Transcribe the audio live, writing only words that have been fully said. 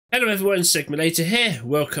Hello everyone, Segmentator here.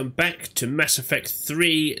 Welcome back to Mass Effect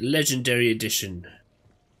 3 Legendary Edition.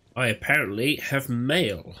 I apparently have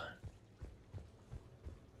mail.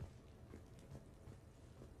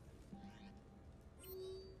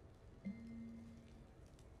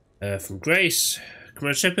 From Grace.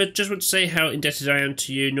 Commander Shepard, just want to say how indebted I am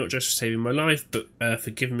to you, not just for saving my life, but for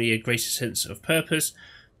giving me a greater sense of purpose.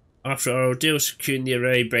 After our ordeal securing the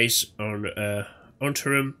array base on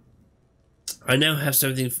Ontarum, I now have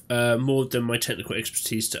something more than my technical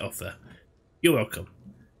expertise to offer. You're welcome.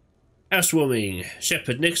 Housewarming.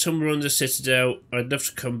 Shepard, next time we're on the Citadel, I'd love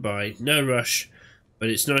to come by. No rush, but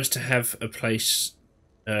it's nice to have a place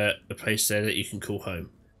there that you can call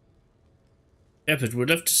home. Shepard, would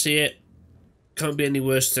love to see it. Can't be any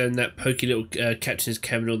worse than that pokey little captain's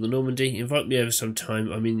cabin on the Normandy. Invite me over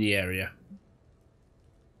sometime, I'm in the area.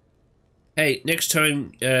 Hey, next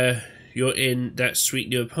time you're in that sweet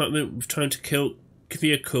new apartment with time to kill, give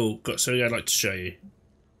me a call. Got something I'd like to show you.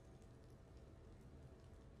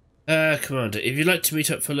 Commander, if you'd like to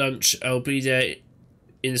meet up for lunch, I'll be there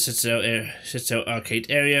in the Citadel arcade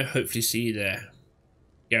area. Hopefully see you there.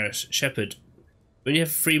 Garrus, Shepard, when you have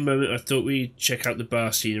a free moment, I thought we'd check out the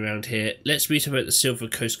bar scene around here. Let's meet up at the Silver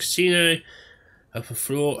Coast Casino. Upper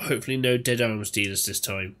floor, hopefully no dead arms dealers this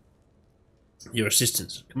time. Your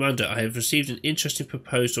assistance. Commander, I have received an interesting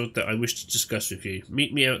proposal that I wish to discuss with you.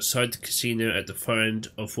 Meet me outside the casino at the far end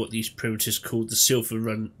of what these primitives call the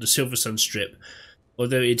Silver Sun Strip,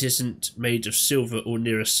 although it isn't made of silver or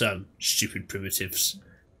near a sun. Stupid primitives.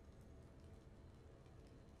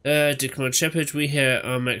 Dear Commander Shepard, we here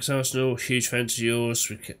are Max Arsenal, huge fans of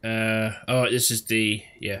yours. Oh, this is the...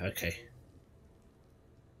 yeah, okay.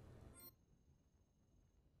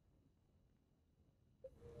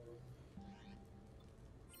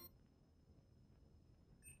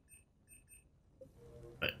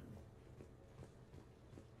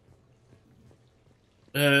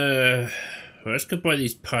 Well, let's go buy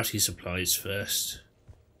these party supplies first.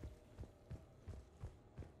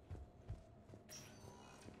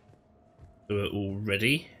 We're all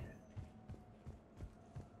ready.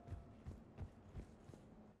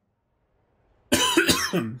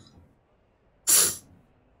 Oh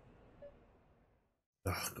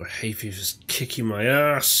God, hay fever's kicking my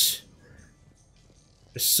ass.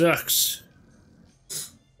 This sucks.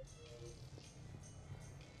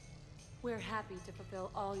 We're happy to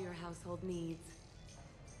fulfill all your household needs.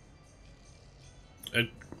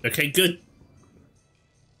 Okay, good.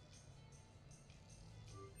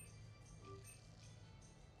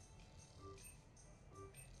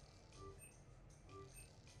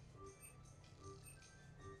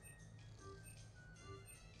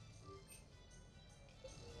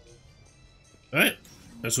 Alright,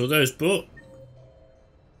 that's all those bought.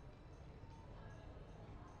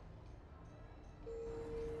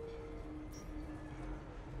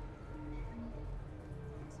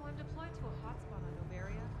 So I'm deployed to a hotspot on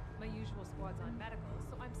Noveria. My usual squad's on medical,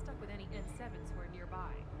 so I'm stuck with any N7s who are nearby.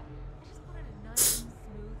 I just wanted a nice,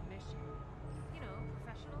 smooth mission. You know,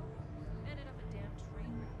 professional. Ended up a damn train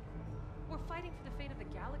wreck. We're fighting for the fate of the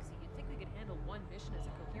galaxy. You'd think we could handle one mission as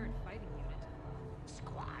a coherent fighting unit.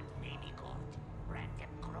 Squad may be good. Random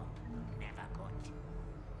group, never good.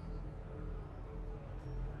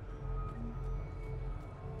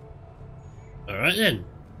 Alright then.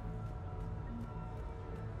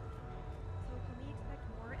 So can we expect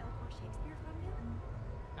more Elcor Shakespeare from you?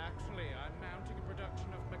 Actually, I'm mounting a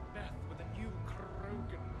production of Macbeth with a new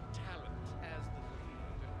Krogan talent as the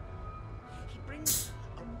lead. He brings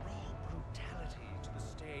a raw brutality to the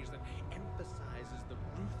stage that emphasizes the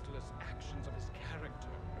ruthless actions of his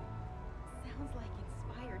character. Sounds like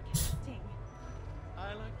inspired casting.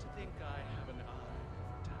 I like to think I have an eye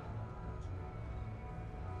for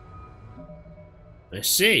talent. I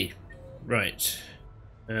see. Right.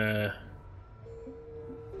 Number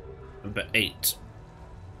 8.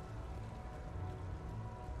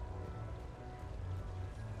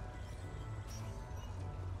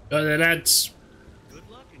 Go there, lads. Good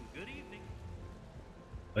luck and good evening.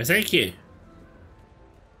 Why, thank you.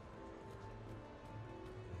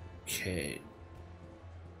 Okay.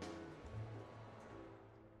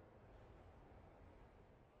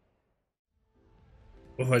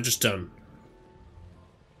 What have I just done?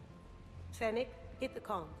 Fennec, hit the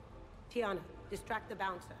comms. Tiana, distract the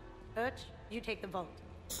bouncer. Urch, you take the vault.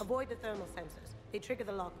 Avoid the thermal sensors. They trigger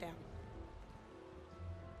the lockdown.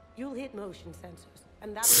 You'll hit motion sensors,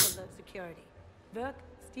 and that will alert security. Verk,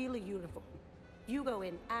 steal a uniform. You go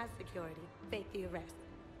in as security, fake the arrest.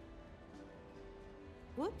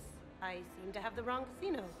 Whoops, I seem to have the wrong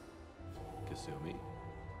casino. Kasumi.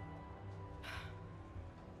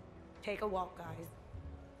 Take a walk, guys.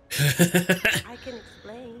 I can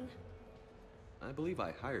explain. I believe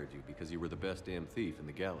I hired you because you were the best damn thief in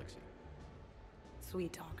the galaxy.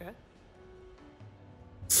 Sweet talker.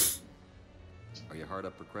 Are you hard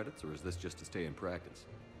up for credits, or is this just to stay in practice?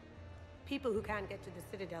 People who can't get to the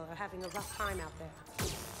Citadel are having a rough time out there.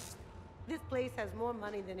 This place has more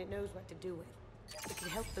money than it knows what to do with. It can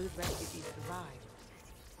help those refugees survive.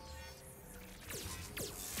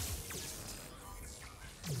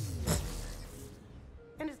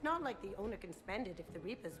 And it's not like the owner can spend it if the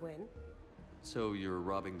Reapers win. So you're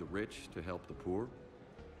robbing the rich to help the poor?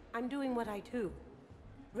 I'm doing what I do.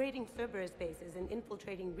 Raiding Cerberus bases and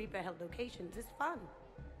infiltrating Reaper-held locations is fun.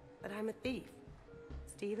 But I'm a thief.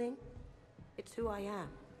 Stealing? It's who I am.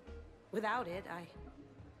 Without it,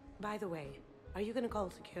 By the way, are you gonna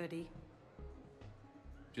call security?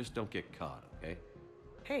 Just don't get caught, okay?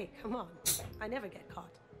 Hey, come on. I never get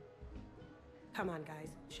caught. Come on, guys.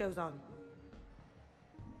 Show's on.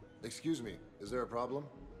 Excuse me, is there a problem?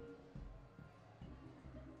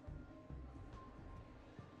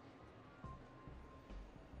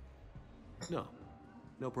 No.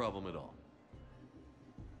 No problem at all.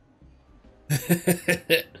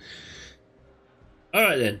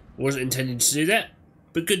 Alright then, wasn't intending to do that,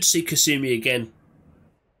 but good to see Kasumi again.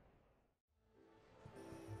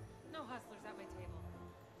 No hustlers at my table.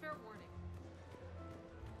 Fair warning.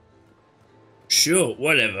 Sure,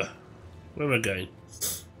 whatever. Where am I going?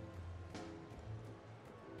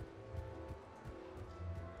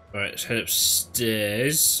 Alright, let's head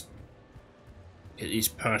upstairs. Get these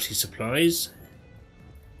party supplies.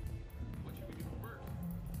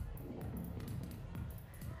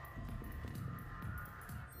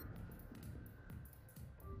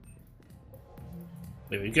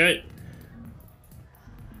 There we go.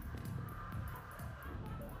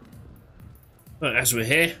 Right, as we're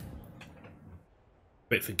here,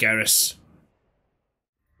 wait for Garrus.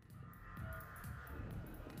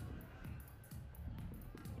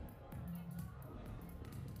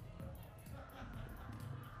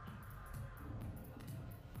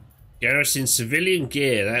 Garrus in civilian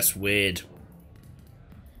gear, that's weird.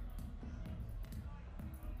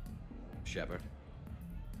 Shepard.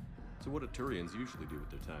 So what do Turians usually do with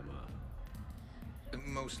their time off?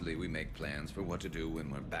 Mostly we make plans for what to do when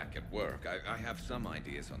we're back at work. I have some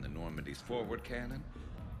ideas on the Normandy's forward cannon.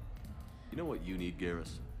 You know what you need,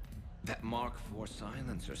 Garrus? That Mark IV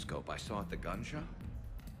silencer scope I saw at the gun shop?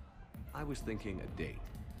 I was thinking a date.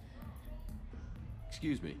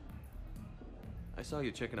 Excuse me. I saw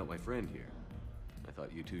you checking out my friend here. I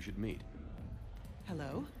thought you two should meet.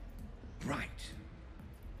 Hello? Right.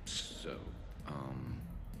 So,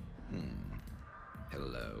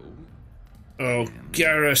 hello? Oh,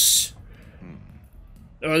 Garrus.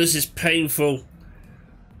 Oh, this is painful. Tell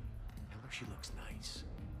her she looks nice.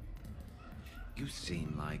 You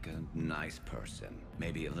seem like a nice person.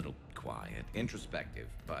 Maybe a little quiet, introspective,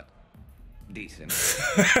 but decent.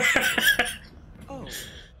 Oh,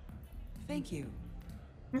 thank you.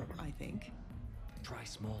 I think. Try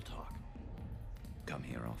small talk. Come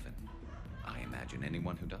here often. I imagine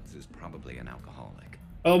anyone who does is probably an alcoholic.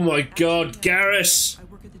 Oh my god, Actually, Garrus! I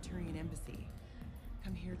work at the Turian embassy.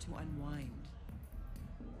 Come here to unwind.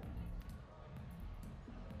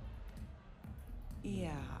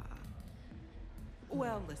 Yeah.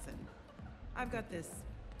 Well, listen. I've got this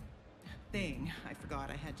thing I forgot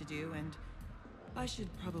I had to do, and I should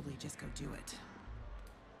probably just go do it.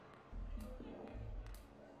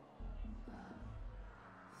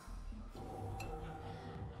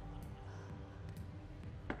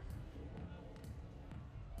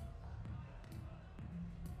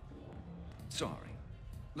 Sorry.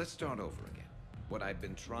 Let's start over again. What I've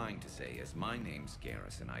been trying to say is my name's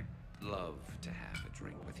Garrus, and I'd love to have a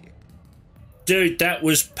drink with you. Dude, that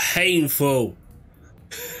was painful.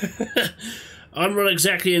 I'm not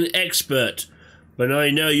exactly an expert, but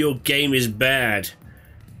I know your game is bad.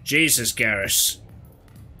 Jesus, Garrus.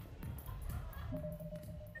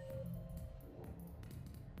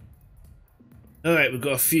 Alright, we've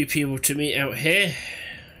got a few people to meet out here.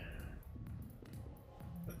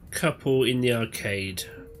 A couple in the arcade.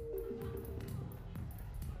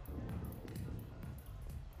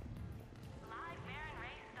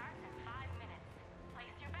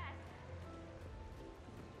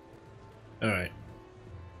 Alright.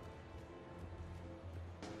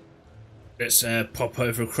 Let's pop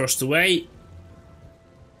over across the way.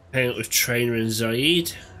 Hang out with Trainer and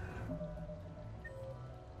Zaid.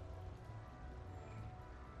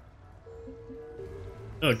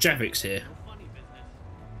 Oh, Javik's here.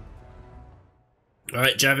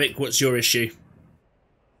 Alright, Javik, what's your issue?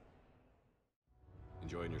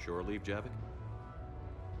 Enjoying your shore leave, Javik?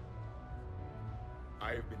 I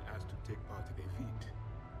I have been asked to take part in a feat.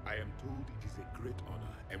 I am told it is a great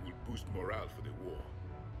honor and will boost morale for the war.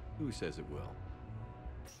 Who says it will?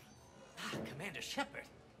 Commander Shepard,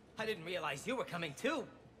 I didn't realize you were coming too.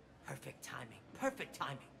 Perfect timing, perfect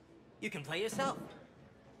timing. You can play yourself.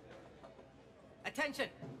 Attention,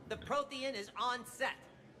 the Prothean is on set.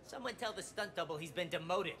 Someone tell the stunt double he's been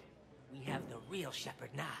demoted. We have the real Shepard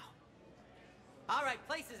now. All right,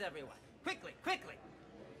 places everyone. Quickly, quickly.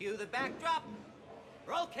 Cue the backdrop.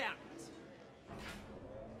 Roll cameras.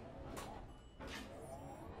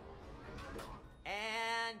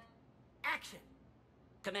 And action.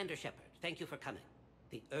 Commander Shepard, thank you for coming.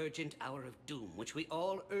 The urgent hour of doom, which we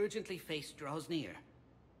all urgently face, draws near.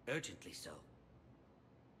 Urgently so.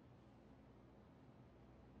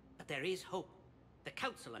 But there is hope. The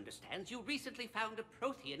Council understands you recently found a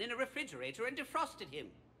Prothean in a refrigerator and defrosted him.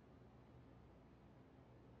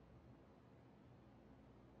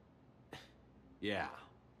 Yeah.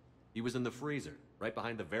 He was in the freezer, right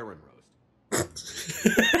behind the Varen roast.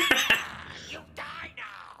 You die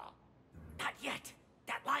now! Not yet.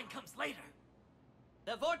 That line comes later.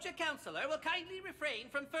 The Vorcha Councilor will kindly refrain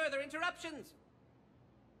from further interruptions.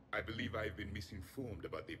 I believe I've been misinformed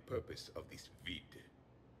about the purpose of this vid.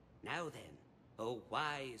 Now then, O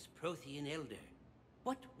wise Prothean Elder,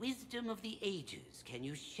 what wisdom of the ages can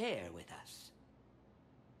you share with us?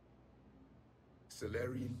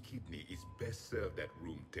 Salarian kidney is best served at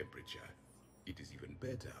room temperature. It is even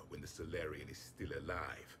better when the Salarian is still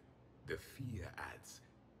alive. The fear adds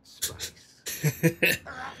spice.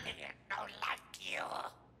 Don't like you.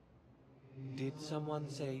 Did someone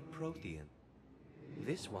say Prothean?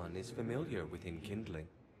 This one is familiar with enkindling.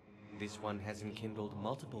 This one has enkindled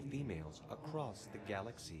multiple females across the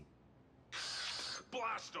galaxy.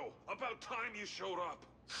 Blasto, about time you showed up.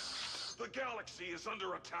 The galaxy is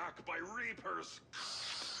under attack by Reapers.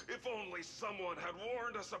 If only someone had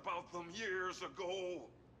warned us about them years ago.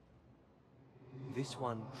 This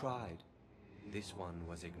one tried. This one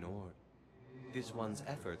was ignored. This one's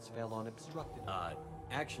efforts fell on obstructed.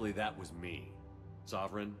 Actually, that was me.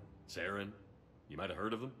 Sovereign, Saren, you might have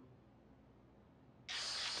heard of them?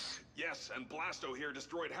 Yes, and Blasto here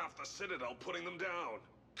destroyed half the Citadel, putting them down.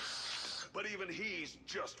 But even he's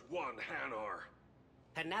just one Hanar.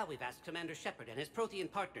 And now we've asked Commander Shepard and his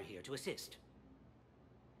Prothean partner here to assist.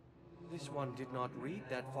 This one did not read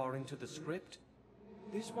that far into the script.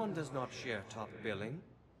 This one does not share top billing.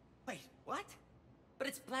 Wait, what? But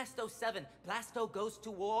it's Blasto 7. Blasto goes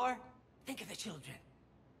to war? Think of the children.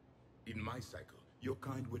 In my cycle, your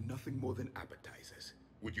kind were nothing more than appetizers.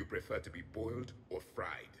 Would you prefer to be boiled or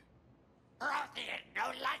fried? Prothean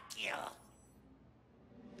don't like you.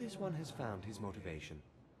 This one has found his motivation.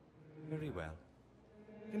 Very well.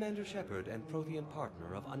 Commander Shepard and Prothean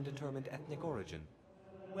partner of undetermined ethnic origin.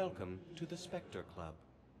 Welcome to the Spectre Club.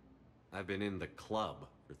 I've been in the club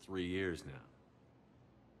for 3 years now.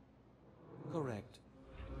 Correct.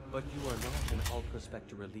 But you are not an Ultra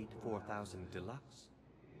Spectre Elite 4000 Deluxe.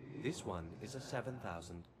 This one is a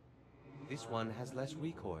 7000. This one has less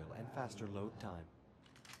recoil and faster load time.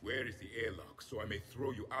 Where is the airlock so I may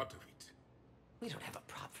throw you out of it? We don't have a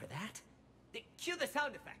prop for that. Cue the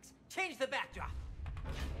sound effects. Change the backdrop.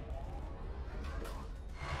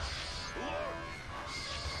 Look!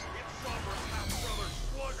 It's Sovereign half-brother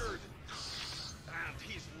Sluggard! And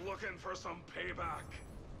he's looking for some payback.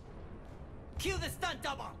 Cue the stunt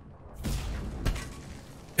double!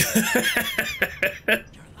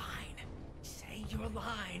 Your line. Say your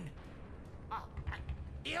line.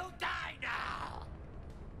 You die now!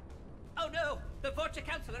 Oh no! The Vorcha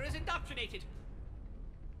Councilor is indoctrinated!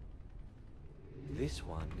 This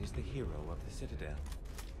one is the hero of the Citadel.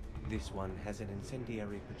 This one has an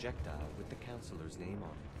incendiary projectile with the Councilor's name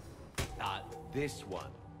on it. This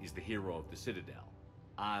one is the hero of the Citadel.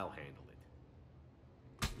 I'll handle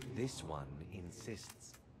it. This one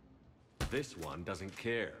insists. This one doesn't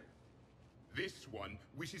care. This one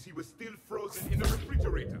wishes he was still frozen in a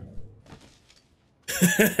refrigerator.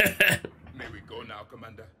 May we go now,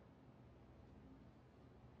 Commander?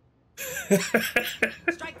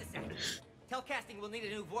 Strike the set. Tell casting we'll need a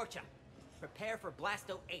new Vorcha. Prepare for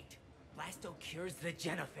Blasto 8. Blasto cures the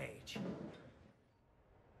genophage.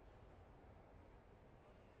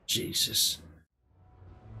 Jesus.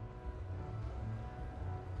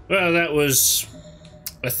 Well, that was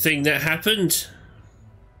a thing that happened.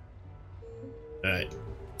 Alright,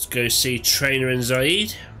 let's go see Traynor and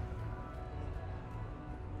Zaid.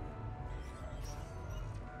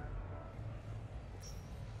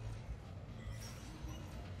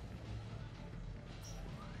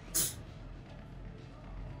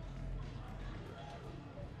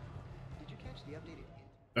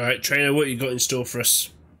 Alright, trainer, what you got in store for us?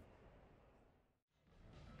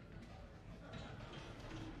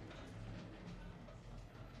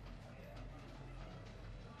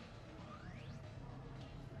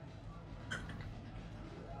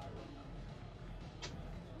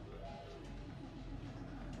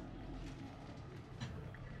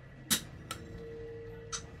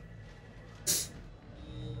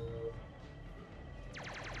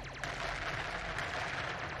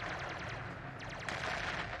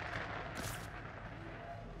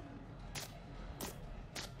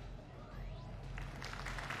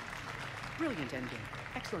 Brilliant endgame.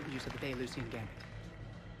 Excellent use of the Belarusian gambit.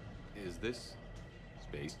 Is this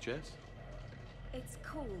space chess? It's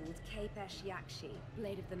called Kapesh Yakshi,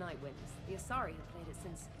 Blade of the Night Winds. The Asari have played it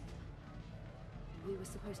since we were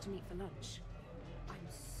supposed to meet for lunch. I'm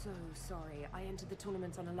so sorry. I entered the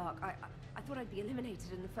tournament on a lark. I thought I'd be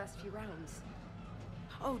eliminated in the first few rounds.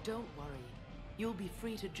 Oh, don't worry. You'll be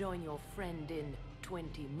free to join your friend in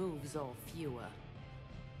 20 moves or fewer.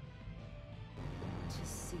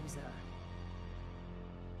 T'Souza.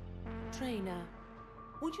 Trainer,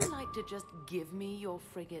 would you like to just give me your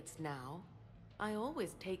frigates now? I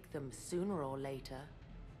always take them sooner or later.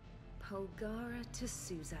 Polgara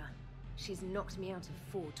T'Souza. She's knocked me out of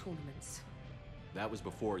 4 tournaments. That was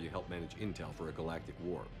before you helped manage intel for a galactic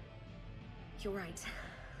war. You're right.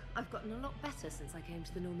 I've gotten a lot better since I came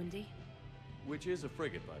to the Normandy. Which is a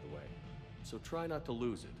frigate, by the way. So try not to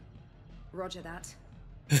lose it. Roger that.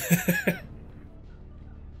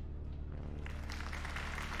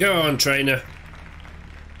 Go on, trainer.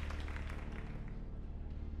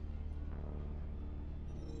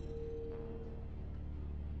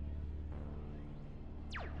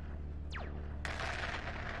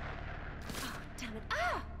 Oh, damn it.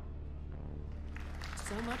 Ah!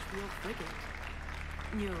 So much for your frigate.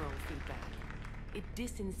 Neural feedback. It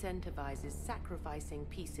disincentivizes sacrificing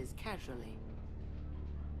pieces casually.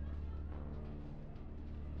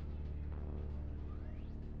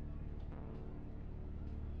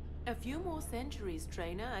 A few more centuries,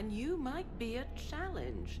 trainer, and you might be a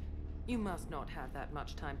challenge. You must not have that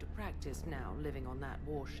much time to practice now, living on that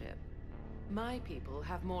warship. My people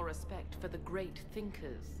have more respect for the great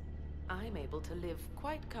thinkers. I'm able to live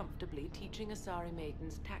quite comfortably teaching Asari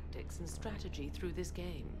maidens tactics and strategy through this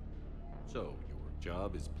game. So, your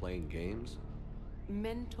job is playing games?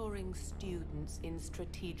 Mentoring students in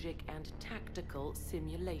strategic and tactical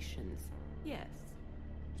simulations. Yes.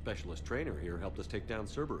 Specialist trainer here helped us take down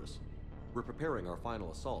Cerberus. We're preparing our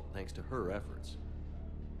final assault thanks to her efforts.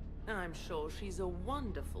 I'm sure she's a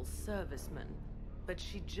wonderful serviceman, but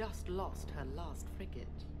she just lost her last frigate.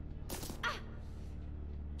 Ah!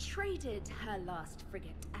 Traded her last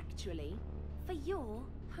frigate, actually, for your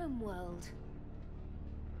homeworld.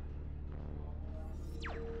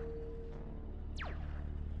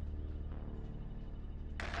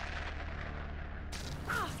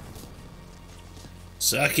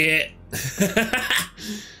 Suck it.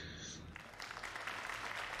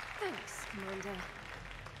 Thanks, Commander.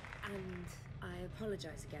 And I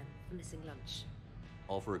apologize again for missing lunch.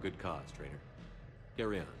 All for a good cause, trainer.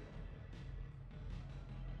 Carry on.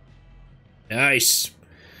 Nice.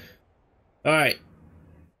 Alright.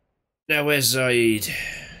 Now where's Zaid?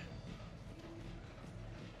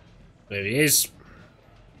 There he is.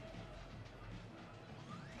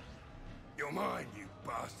 You're mine, you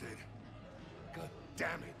bastard. God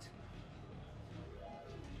damn it.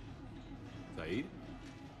 Zaid?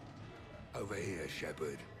 Over here,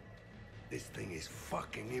 Shepard. This thing is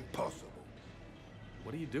fucking impossible.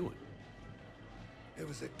 What are you doing? There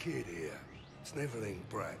was a kid here, sniveling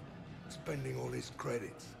brat, spending all his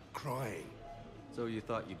credits, crying. So you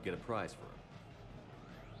thought you'd get a prize for him?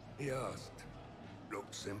 He asked.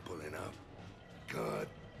 Looked simple enough. God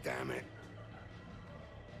damn it.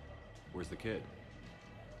 Where's the kid?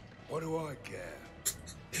 What do I care?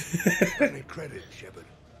 Any credit, Shepard.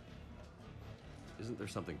 Isn't there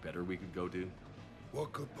something better we could go do?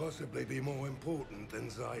 What could possibly be more important than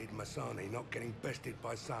Zaid Masani not getting bested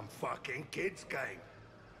by some fucking kids game?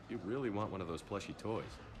 You really want one of those plushy toys?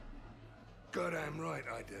 Goddamn right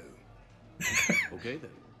I do. Okay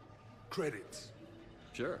then. Credits.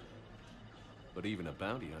 Sure. But even a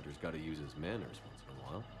bounty hunter's got to use his manners once in a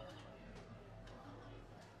while.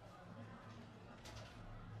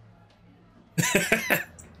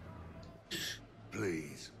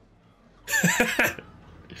 Please.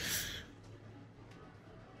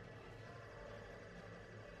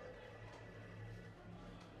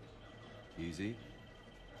 Easy.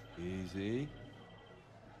 Easy.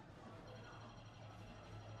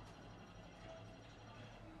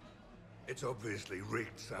 It's obviously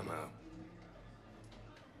rigged somehow.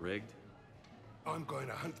 Rigged? I'm going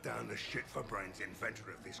to hunt down the shit-for-brains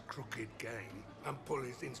inventor of this crooked game and pull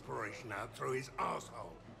his inspiration out through his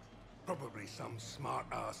asshole. Probably some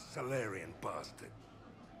smart-ass Salarian bastard.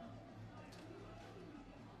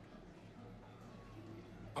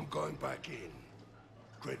 I'm going back in.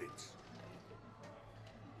 Credits.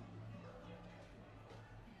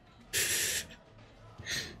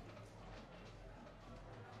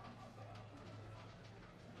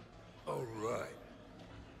 All right.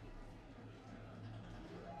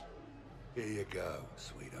 Here you go,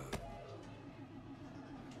 sweetheart.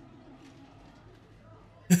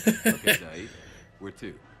 Okay, Saeed. Where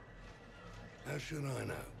to? How should I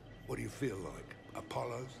know? What do you feel like?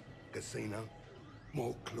 Apollo's? Casino?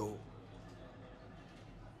 More claw?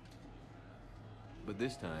 But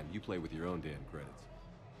this time, you play with your own damn credits.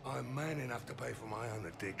 I'm man enough to pay for my own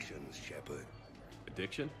addictions, Shepard.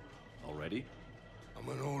 Addiction? Already? I'm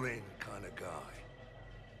an all-in kind of guy.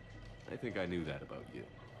 I think I knew that about you.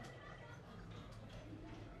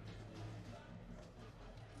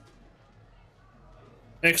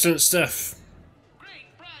 Excellent stuff.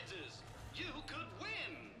 Great prizes! You could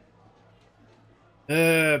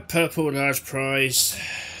win! Purple large prize.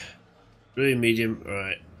 Blue medium,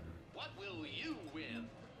 alright. What will you win?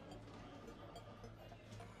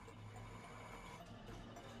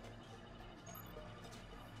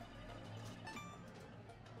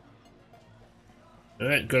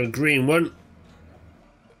 Alright, got a green one.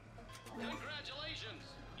 Congratulations!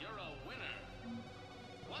 You're a winner.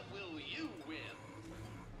 What will you win?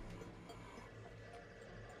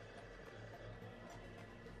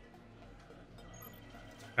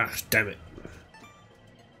 Ah, damn it.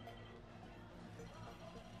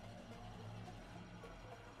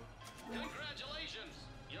 Congratulations!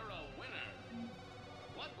 You're a winner.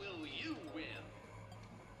 What will you win?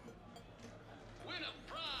 Win a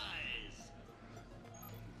prize!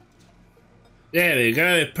 There we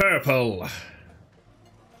go, purple.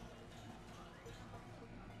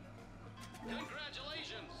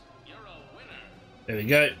 Congratulations! You're a winner. There we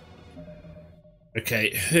go.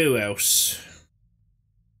 Okay, who else?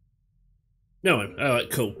 No one.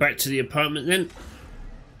 Alright, cool. Back to the apartment then.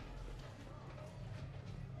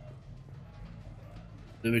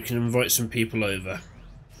 Then we can invite some people over.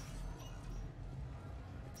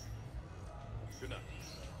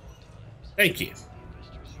 Thank you.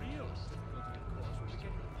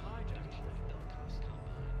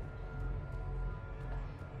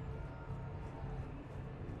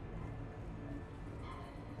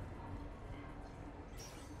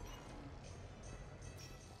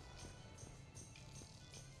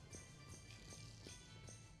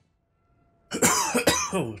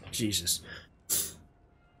 Oh, Jesus.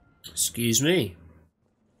 Excuse me.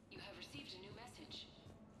 You have received a new message.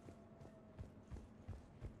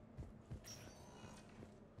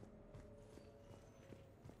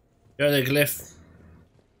 Go there, Glyph.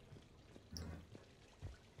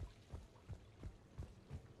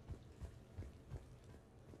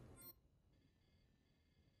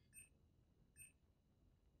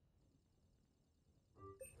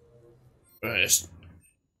 Right, let's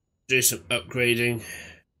do some upgrading.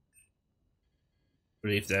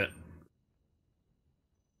 Believe that.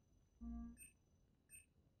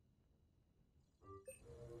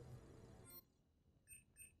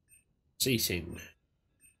 Seating.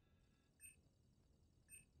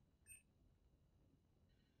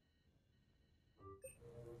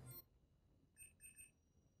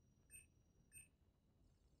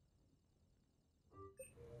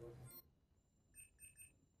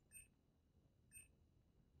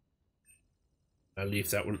 I'll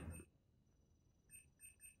leave that one.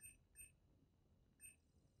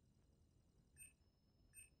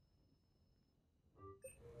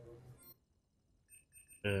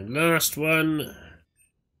 And last one.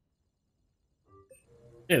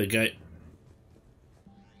 There we go.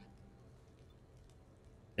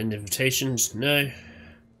 End invitations? No.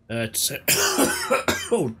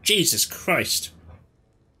 Oh, Jesus Christ.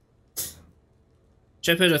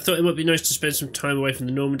 Shepard, I thought it might be nice to spend some time away from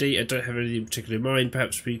the Normandy. I don't have anything particular in mind.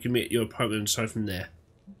 Perhaps we can meet at your apartment and decide from there.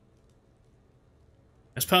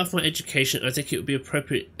 As part of my education, I think it would be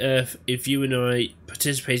appropriate if you and I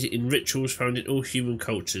participated in rituals found in all human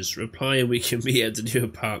cultures. Reply and we can meet at the new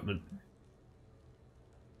apartment.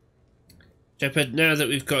 Shepard, now that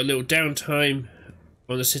we've got a little downtime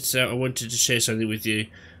on the Citadel, I wanted to share something with you.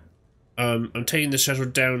 I'm taking the shuttle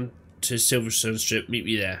down to Silverstone Strip. Meet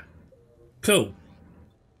me there. Cool.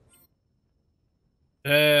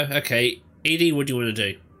 Okay. Edie, what do you want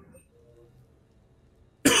to do?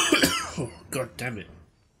 Oh, God damn it.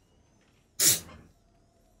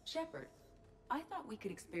 Shepard, I thought we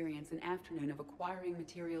could experience an afternoon of acquiring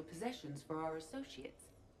material possessions for our associates.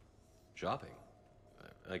 Shopping?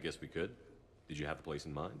 I guess we could. Did you have a place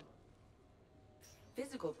in mind?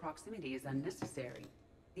 Physical proximity is unnecessary.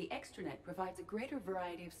 The extranet provides a greater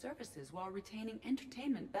variety of services while retaining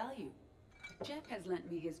entertainment value. Jeff has lent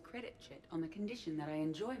me his credit chit on the condition that I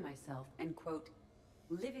enjoy myself and, quote,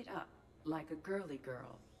 live it up like a girly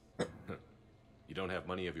girl. You don't have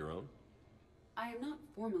money of your own? I am not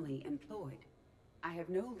formally employed. I have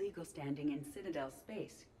no legal standing in Citadel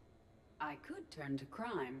space. I could turn to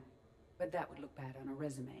crime, but that would look bad on a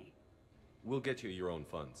resume. We'll get you your own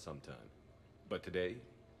funds sometime. But today,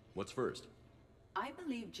 what's first? I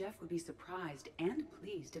believe Jeff would be surprised and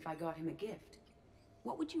pleased if I got him a gift.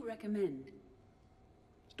 What would you recommend?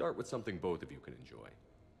 Start with something both of you can enjoy.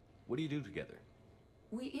 What do you do together?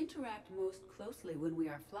 We interact most closely when we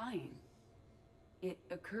are flying. It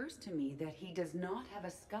occurs to me that he does not have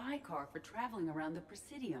a sky car for traveling around the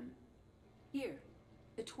Presidium. Here,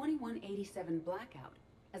 the 2187 Blackout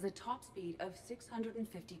has a top speed of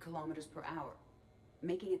 650 kilometers per hour,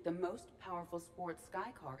 making it the most powerful sports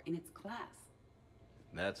sky car in its class.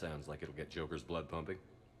 That sounds like it'll get Joker's blood pumping.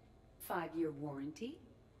 5-year warranty?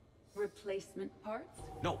 Replacement parts?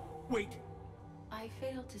 No, wait! I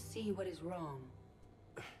fail to see what is wrong.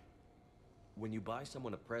 When you buy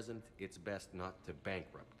someone a present, it's best not to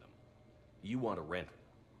bankrupt them. You want to rent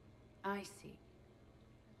it. I see.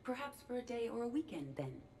 Perhaps for a day or a weekend,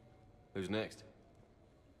 then. Who's next?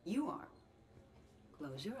 You are.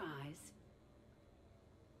 Close your eyes.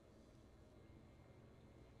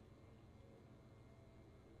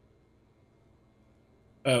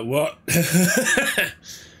 What?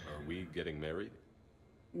 Are we getting married?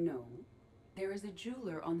 No. There is a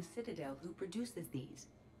jeweler on the Citadel who produces these.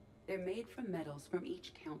 They're made from metals from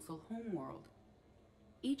each council homeworld.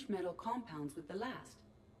 Each metal compounds with the last,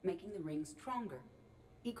 making the rings stronger.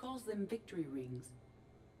 He calls them victory rings.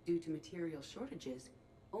 Due to material shortages,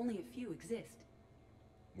 only a few exist.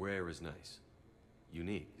 Rare is nice.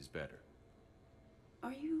 Unique is better.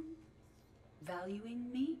 Are you valuing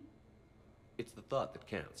me? It's the thought that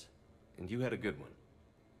counts. And you had a good one.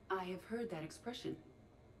 I have heard that expression.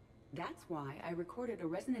 That's why I recorded a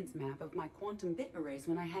resonance map of my quantum bit arrays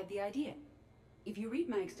when I had the idea. If you read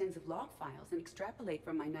my extensive log files and extrapolate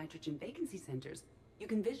from my nitrogen vacancy centers, you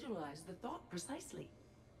can visualize the thought precisely.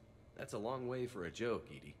 That's a long way for a joke,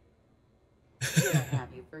 Edie. Did I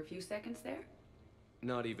have you for a few seconds there?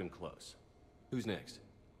 Not even close. Who's next?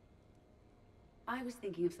 I was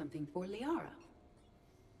thinking of something for Liara.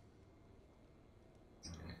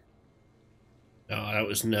 Oh, that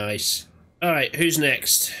was nice. Alright, who's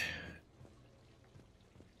next?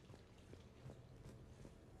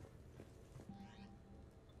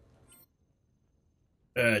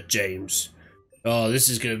 James. Oh, this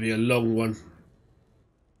is going to be a long one.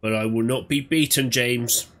 But I will not be beaten,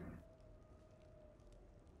 James.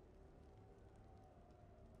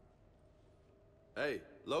 Hey,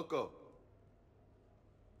 loco.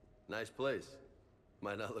 Nice place.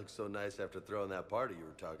 Might not look so nice after throwing that party you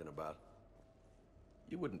were talking about.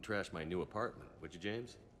 You wouldn't trash my new apartment, would you,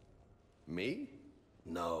 James? Me?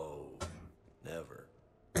 No. Never.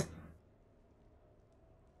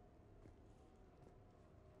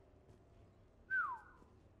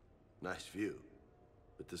 Nice view.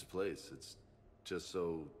 But this place, it's just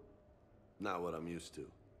so... not what I'm used to.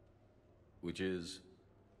 Which is?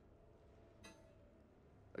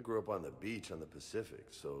 I grew up on the beach on the Pacific,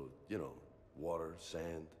 so, you know, water,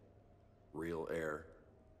 sand, real air.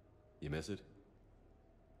 You miss it?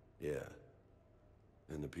 Yeah.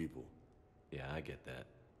 And the people. Yeah, I get that.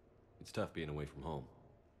 It's tough being away from home.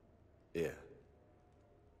 Yeah.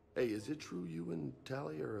 Hey, is it true you and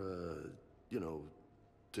Tally are, you know,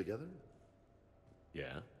 together?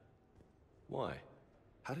 Yeah. Why?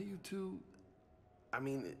 How do you two... I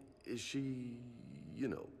mean, is she, you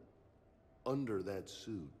know, under that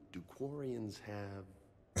suit? Do Quarians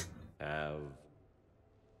have...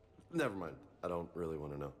 Never mind. I don't really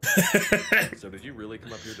want to know. So did you really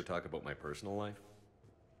come up here to talk about my personal life?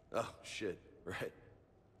 Oh, shit. Right.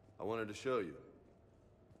 I wanted to show you.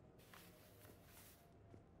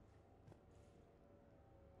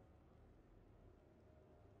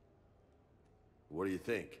 What do you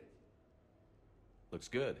think? Looks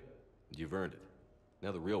good. You've earned it.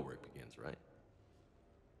 Now the real work begins, right?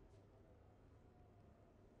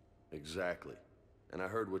 Exactly. And I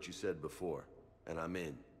heard what you said before, and I'm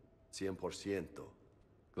in. 100%.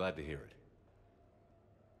 Glad to hear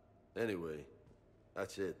it. Anyway,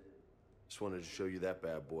 that's it. Just wanted to show you that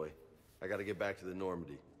bad boy. I gotta get back to the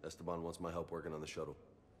Normandy. Esteban wants my help working on the shuttle.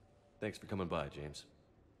 Thanks for coming by, James.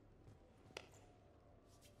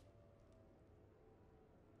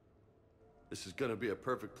 This is gonna be a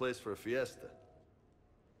perfect place for a fiesta.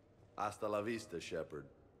 Hasta la vista, Shepard.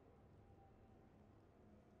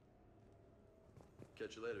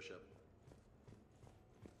 Catch you later, Shepard.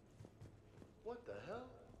 What the hell?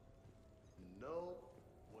 No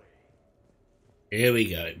way. Here we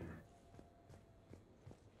go.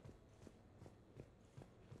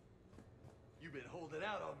 You've been holding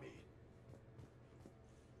out on me.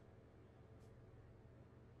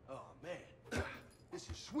 Oh, man. This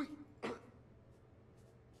is sweet.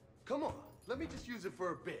 Come on, let me just use it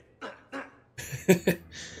for a bit.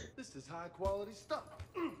 This is high quality stuff.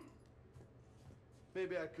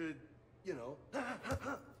 Maybe I could, you know,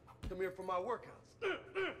 come here for my workouts.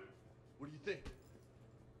 What do you think?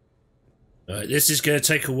 Alright, this is going to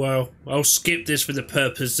take a while. I'll skip this for the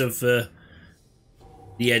purpose of the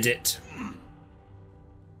edit.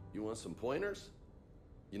 You want some pointers?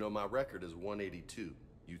 You know, my record is 182.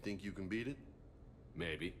 You think you can beat it?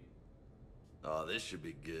 Maybe. Oh, this should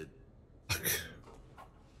be good.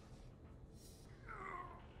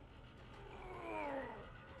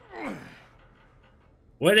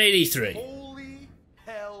 183. Holy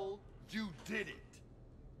hell, you did it.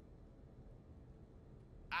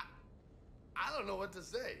 I don't know what to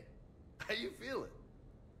say. How you feeling?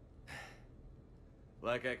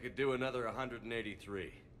 Like I could do another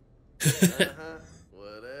 183.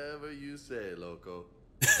 Whatever you say, loco.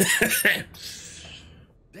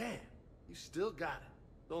 Damn, you still got it.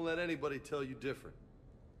 Don't let anybody tell you different.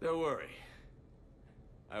 Don't worry.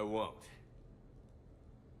 I won't.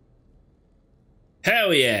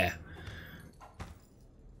 Hell yeah.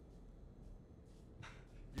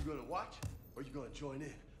 You gonna watch or you gonna join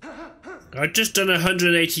in? I've just done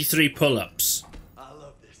 183 pull-ups. I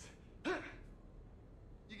love this.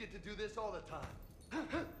 You get to do this all the time.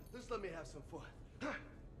 Just let me have some fun.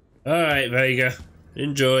 Alright, Vega.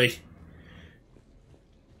 Enjoy.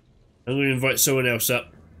 I'm going to invite someone else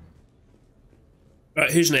up. Right,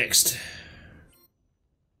 who's next?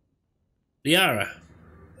 Liara.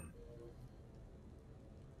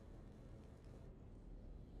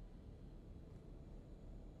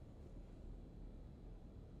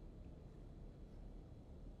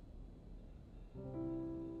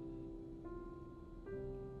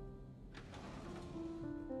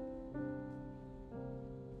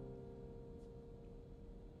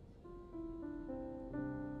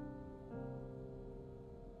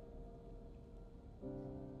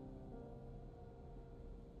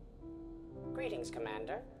 Greetings,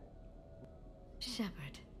 Commander.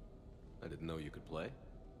 Shepard. I didn't know you could play.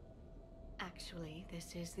 Actually,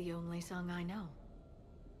 this is the only song I know.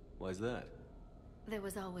 Why's that? There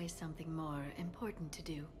was always something more important to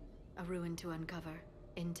do. A ruin to uncover,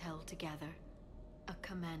 intel to gather, a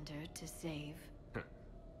commander to save.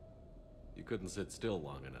 You couldn't sit still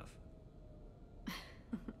long enough.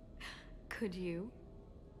 Could you?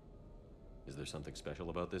 Is there something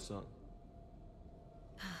special about this song?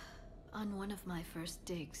 On one of my first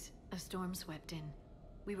digs, a storm swept in.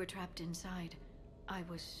 We were trapped inside. I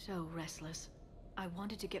was so restless. I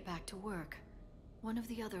wanted to get back to work. One of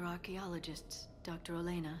the other archaeologists, Dr.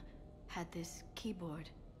 Elena, had this keyboard.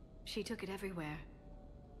 She took it everywhere.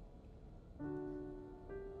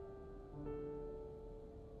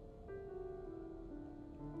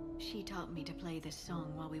 She taught me to play this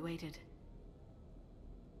song while we waited.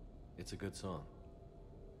 It's a good song.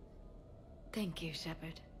 Thank you,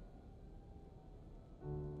 Shepard.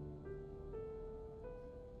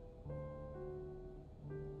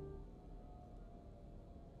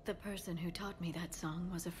 The person who taught me that song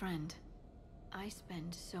was a friend. I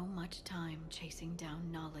spend so much time chasing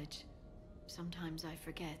down knowledge. Sometimes I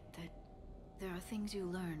forget that there are things you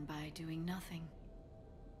learn by doing nothing.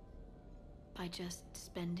 By just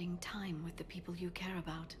spending time with the people you care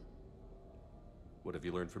about. What have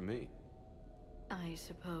you learned from me? I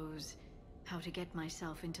suppose how to get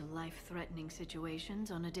myself into life-threatening situations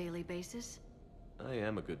on a daily basis. I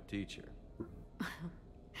am a good teacher.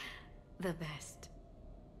 The best.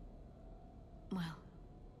 Well,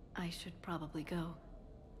 I should probably go.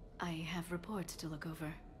 I have reports to look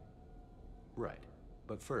over. Right.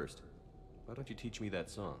 But first, why don't you teach me that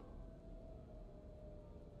song?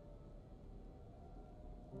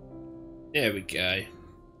 There we go.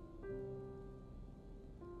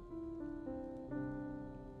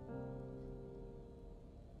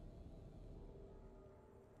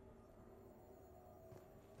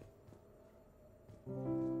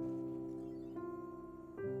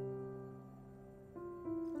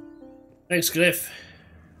 Thanks, Glyph.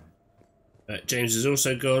 James is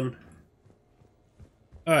also gone.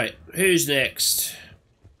 Alright, who's next?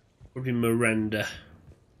 Probably Miranda.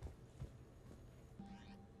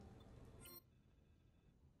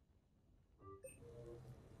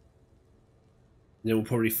 Then we'll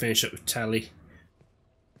probably finish up with Tally.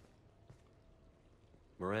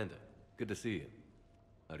 Miranda, good to see you.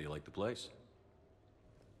 How do you like the place?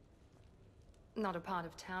 Not a part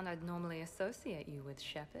of town I'd normally associate you with,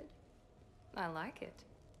 Shepard. I like it.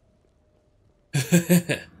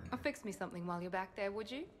 Fix me something while you're back there,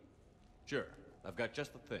 would you? Sure, I've got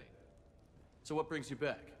just the thing. So what brings you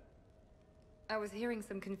back? I was hearing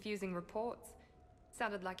some confusing reports.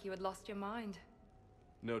 Sounded like you had lost your mind.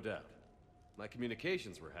 No doubt. My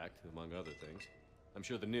communications were hacked, among other things. I'm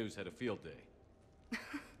sure the news had a field day.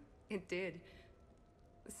 It did.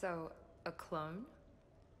 So, a clone?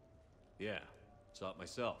 Yeah, saw it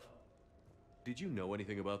myself. Did you know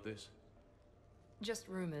anything about this? Just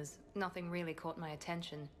rumors. Nothing really caught my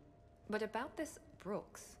attention. But about this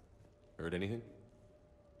Brooks. Heard anything?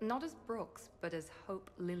 Not as Brooks, but as Hope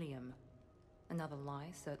Lilium. Another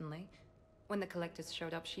lie, certainly. When the collectors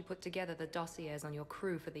showed up, she put together the dossiers on your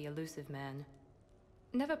crew for the elusive man.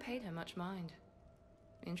 Never paid her much mind.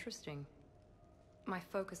 Interesting. My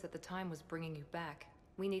focus at the time was bringing you back.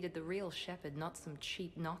 We needed the real Shepard, not some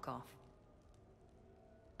cheap knockoff.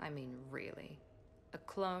 I mean, really. A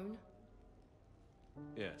clone?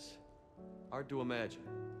 Yes. Hard to imagine.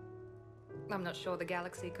 I'm not sure the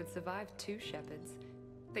galaxy could survive 2 Shepards.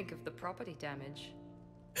 Think of the property damage.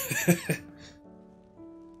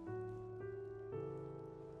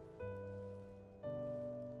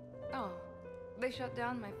 Oh, they shut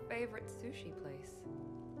down my favorite sushi place.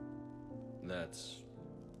 That's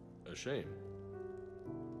a shame.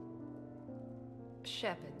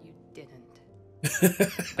 Shepard, you didn't.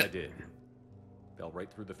 I did. Fell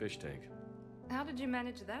right through the fish tank. How did you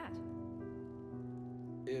manage that?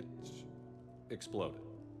 It exploded.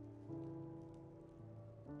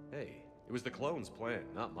 Hey, it was the clone's plan,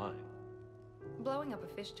 not mine. Blowing up a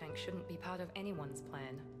fish tank shouldn't be part of anyone's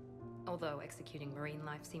plan. Although executing marine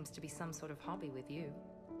life seems to be some sort of hobby with you.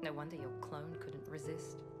 No wonder your clone couldn't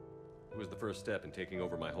resist. It was the first step in taking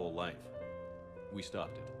over my whole life. We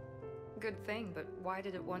stopped it. Good thing, but why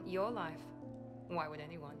did it want your life? Why would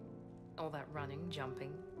anyone? All that running,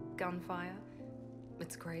 jumping, gunfire.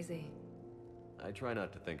 It's crazy. I try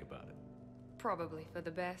not to think about it. Probably for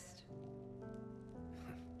the best.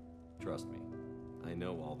 Trust me, I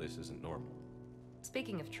know all this isn't normal.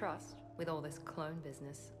 Speaking of trust, with all this clone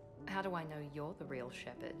business, how do I know you're the real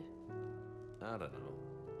Shepard? I don't know.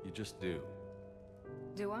 You just do.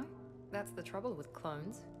 Do I? That's the trouble with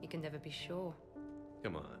clones. You can never be sure.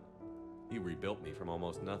 Come on. You rebuilt me from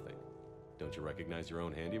almost nothing. Don't you recognize your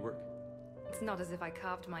own handiwork? It's not as if I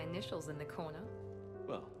carved my initials in the corner.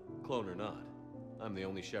 Well, clone or not, I'm the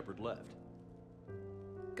only Shepard left.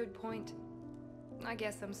 Good point. I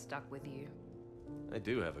guess I'm stuck with you. I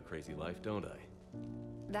do have a crazy life, don't I?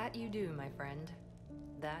 That you do, my friend.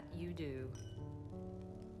 That you do.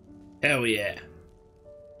 Hell yeah.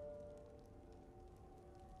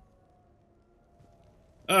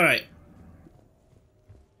 Alright.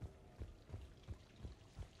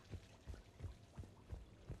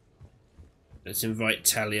 Let's invite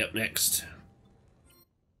Tally up next.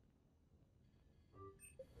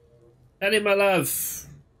 Tally, my love.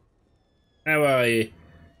 How are you?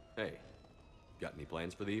 Hey, got any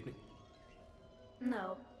plans for the evening?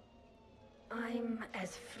 No. I'm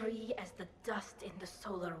as free as the dust in the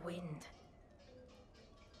solar wind.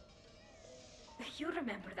 You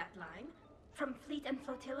remember that line? From Fleet and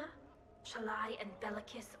Flotilla? Shalai and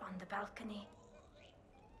Bellicus on the balcony?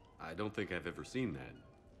 I don't think I've ever seen that.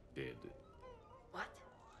 Did. What?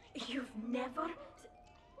 You've never?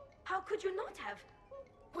 How could you not have?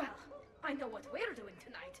 Well, I know what we're doing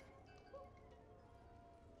tonight.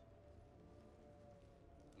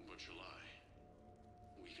 But Shalai,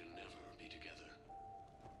 we can never be together.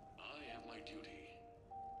 I have my duty,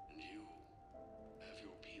 and you have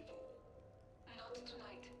your people. Not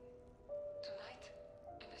tonight. Tonight,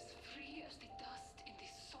 I'm as free as the dust in the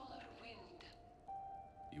solar wind.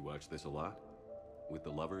 You watch this a lot? With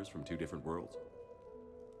the lovers from 2 different worlds?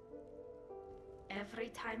 Every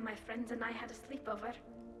time my friends and I had a sleepover,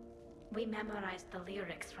 we memorized the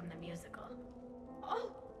lyrics from the musical.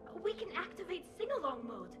 Oh, we can activate sing-along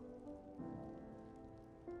mode.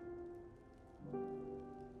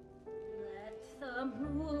 Let the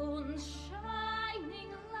moon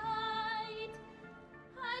shining light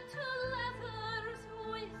to leathers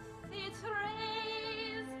with its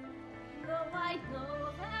rays. Though I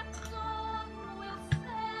know that dawn will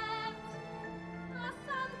set us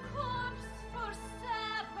on course for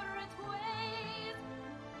separate ways,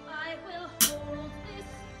 I will hold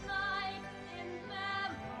this night in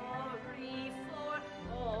memory for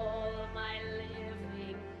all my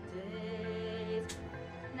living days.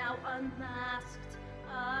 Now unmasked,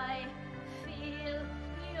 I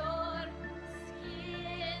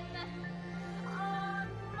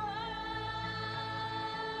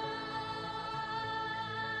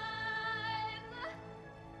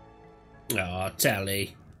Aw,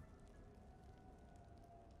 Tally.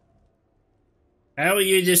 How are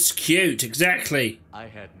you this cute, exactly? I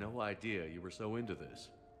had no idea you were so into this.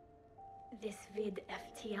 This vid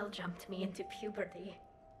FTL jumped me into puberty.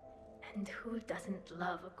 And who doesn't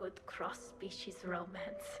love a good cross-species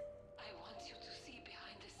romance? I want you to see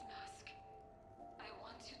behind this mask. I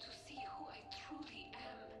want you to see who I truly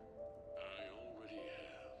am. I already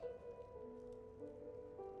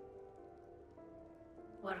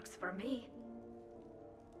have. Works for me.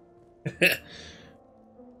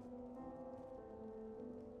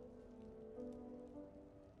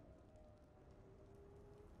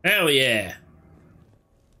 Hell yeah.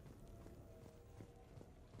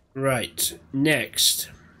 Right, next.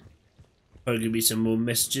 I'll give me some more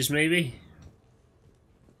messages, maybe.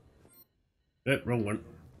 Oh, wrong one.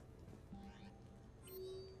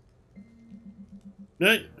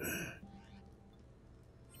 No.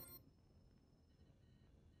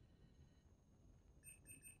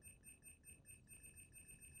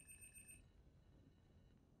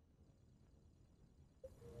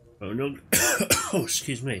 Oh, no. Oh,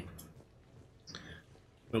 excuse me.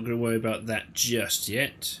 Not going to worry about that just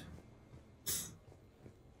yet.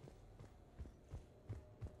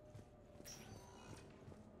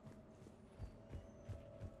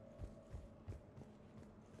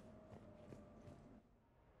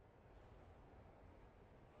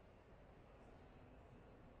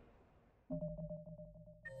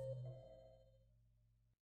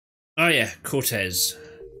 Oh yeah, Cortez.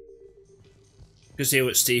 Go see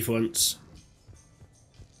what Steve wants.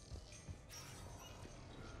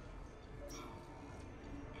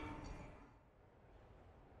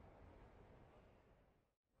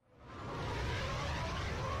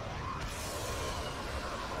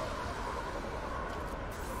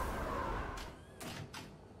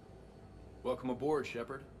 Welcome aboard,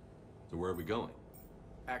 Shepard. So where are we going?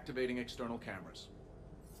 Activating external cameras.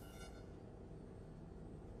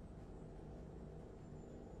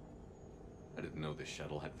 I didn't know this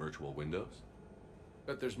shuttle had virtual windows.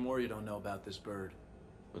 Bet there's more you don't know about this bird.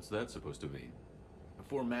 What's that supposed to mean?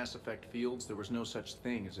 Before Mass Effect fields, there was no such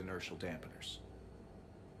thing as inertial dampeners.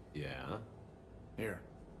 Yeah? Here,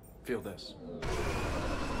 feel this.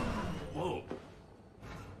 Whoa!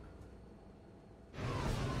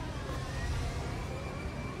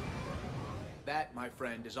 That, my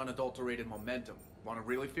friend, is unadulterated momentum. Want to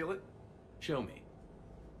really feel it? Show me.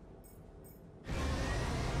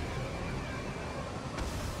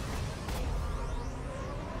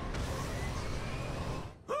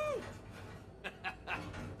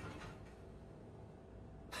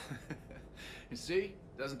 You see?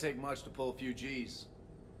 Doesn't take much to pull a few G's.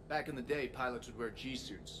 Back in the day, pilots would wear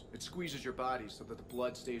G-suits. It squeezes your body so that the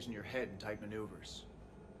blood stays in your head in tight maneuvers.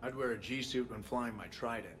 I'd wear a G-suit when flying my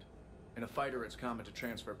Trident. In a fighter, it's common to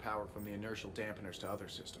transfer power from the inertial dampeners to other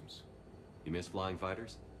systems. You miss flying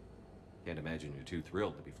fighters? Can't imagine you're too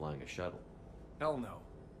thrilled to be flying a shuttle. Hell no.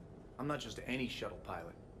 I'm not just any shuttle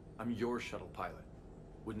pilot. I'm your shuttle pilot.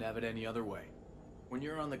 Wouldn't have it any other way. When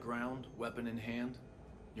you're on the ground, weapon in hand,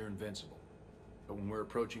 you're invincible. But when we're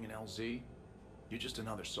approaching an LZ, you're just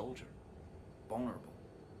another soldier. Vulnerable.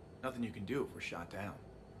 Nothing you can do if we're shot down.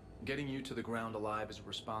 Getting you to the ground alive is a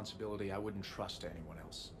responsibility I wouldn't trust to anyone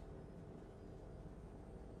else.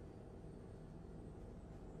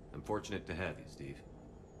 I'm fortunate to have you, Steve.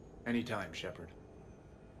 Anytime, Shepard.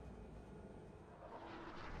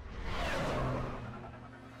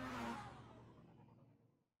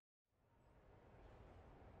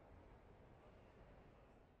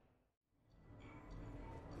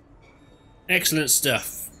 Excellent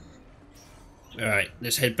stuff. Alright,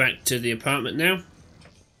 let's head back to the apartment now.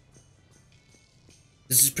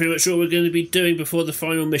 This is pretty much all we're going to be doing before the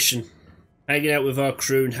final mission. Hanging out with our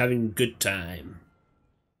crew and having a good time.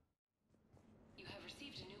 You have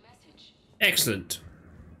received a new message. Excellent.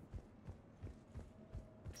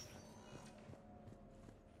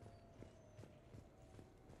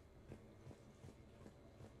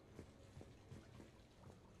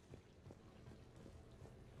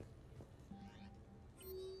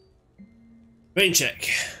 Rain check.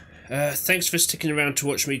 Thanks for sticking around to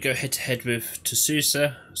watch me go head to head with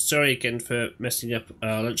Tsusa. Sorry again for messing up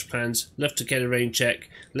our lunch plans. Love to get a rain check.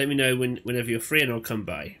 Let me know whenever you're free and I'll come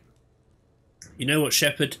by. You know what,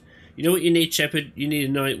 Shepard? You know what you need, Shepard? You need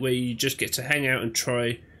a night where you just get to hang out and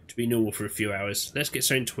try to be normal for a few hours. Let's get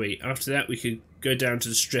something to eat. After that, we could go down to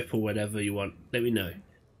the strip or whatever you want. Let me know.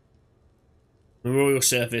 Memorial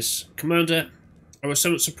Service. Commander, I was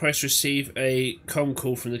somewhat surprised to receive a comm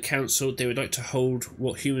call from the Council. They would like to hold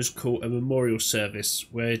what humans call a memorial service.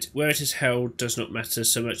 Where it is held does not matter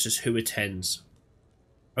so much as who attends.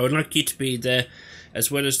 I would like you to be there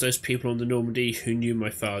as well as those people on the Normandy who knew my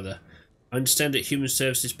father. I understand that human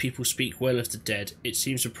services people speak well of the dead. It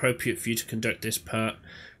seems appropriate for you to conduct this part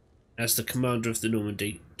as the commander of the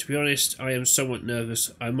Normandy. To be honest, I am somewhat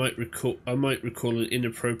nervous. I might recall an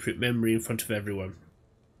inappropriate memory in front of everyone.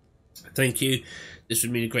 Thank you. This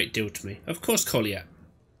would mean a great deal to me. Of course, Collier.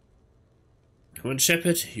 Commander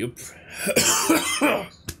Shepard, you're...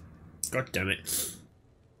 God damn it.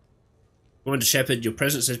 Commander Shepard, your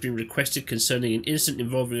presence has been requested concerning an incident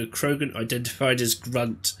involving a Krogan identified as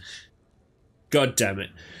Grunt. God damn it.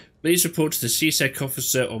 Please report to the CSEC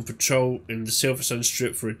officer on patrol in the Silversun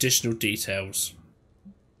Strip for additional details.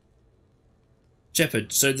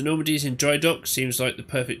 Shepard, so the Normandy is in dry dock. Seems like the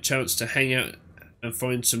perfect chance to hang out and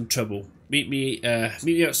find some trouble. Meet me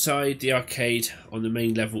outside the arcade on the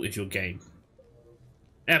main level if you're game.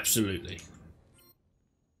 Absolutely.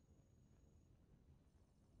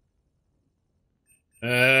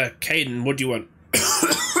 Kaidan, what do you want?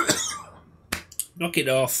 Knock it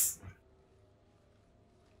off.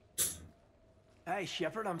 Hey,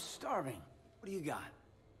 Shepard, I'm starving. What do you got?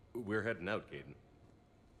 We're heading out, Kaidan.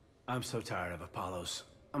 I'm so tired of Apollos.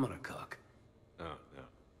 I'm gonna cook. Oh, no.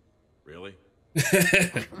 Really?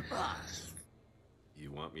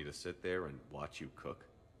 You want me to sit there and watch you cook?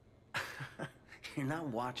 You're not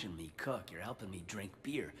watching me cook. You're helping me drink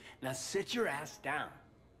beer. Now sit your ass down.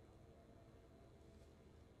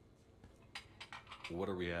 What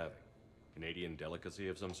are we having? Canadian delicacy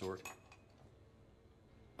of some sort?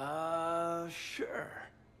 Sure.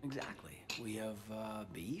 Exactly. We have,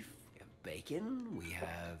 beef, we have bacon, we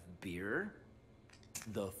have beer.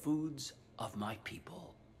 The foods of my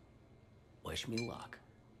people. Wish me luck.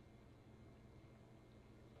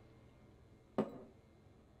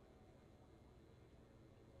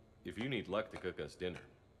 If you need luck to cook us dinner,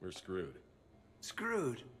 we're screwed.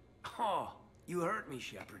 Screwed? Oh, you hurt me,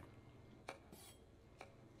 Shepard.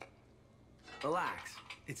 Relax.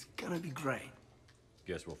 It's gonna be great.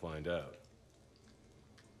 Guess we'll find out.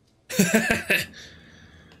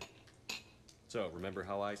 So, remember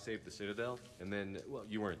how I saved the Citadel? And then, well,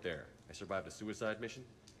 you weren't there. I survived a suicide mission?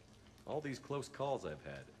 All these close calls I've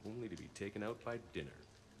had, only to be taken out by dinner.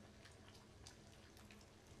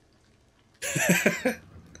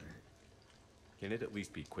 Can it at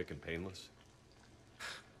least be quick and painless?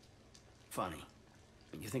 Funny.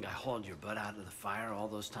 You think I hauled your butt out of the fire all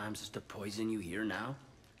those times just to poison you here now?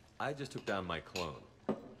 I just took down my clone.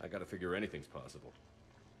 I gotta figure anything's possible.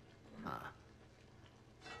 Huh.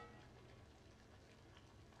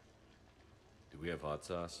 Do we have hot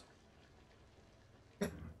sauce?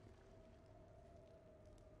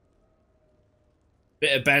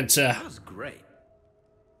 Bit of banter. That was great.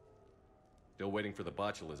 Still waiting for the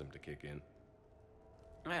botulism to kick in.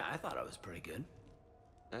 Yeah, I thought I was pretty good.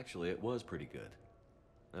 Actually, it was pretty good.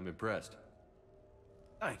 I'm impressed.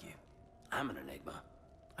 Thank you. I'm an enigma.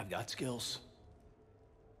 I've got skills.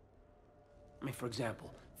 I mean, for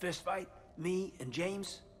example, fist fight, me and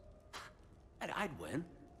James, I'd win,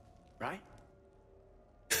 right?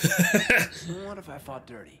 What if I fought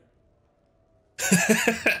dirty?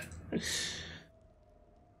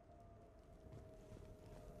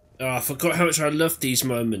 Oh, I forgot how much I love these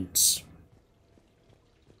moments.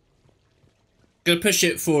 Gonna push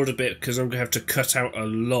it forward a bit because I'm gonna have to cut out a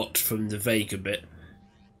lot from the Vega bit.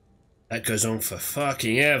 That goes on for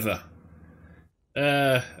fucking ever.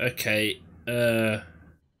 Okay.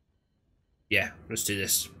 Yeah, let's do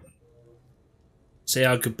this. Say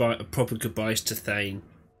our proper goodbyes to Thane.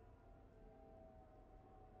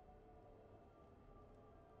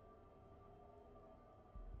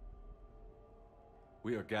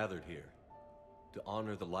 We are gathered here to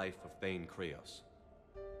honor the life of Thane Kreos.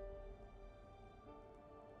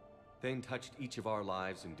 Thane touched each of our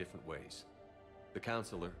lives in different ways. The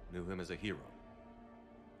Counselor knew him as a hero.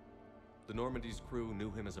 The Normandy's crew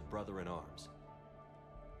knew him as a brother in arms,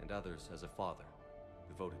 and others as a father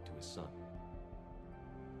devoted to his son.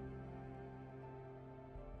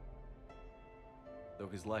 Though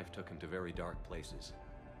his life took him to very dark places,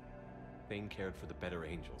 Thane cared for the better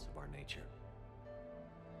angels of our nature.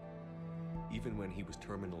 Even when he was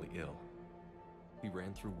terminally ill, he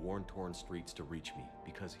ran through worn-torn streets to reach me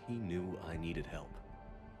because he knew I needed help.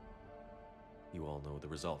 You all know the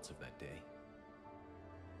results of that day.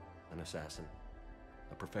 An assassin,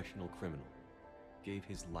 a professional criminal, gave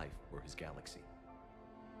his life for his galaxy.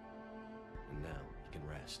 And now he can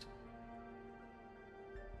rest.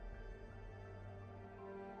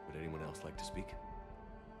 Would anyone else like to speak?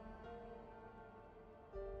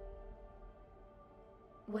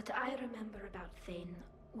 What I remember about Thane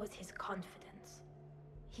was his confidence.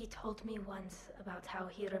 He told me once about how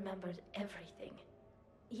he remembered everything.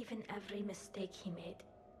 even every mistake he made.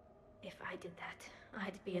 If I did that,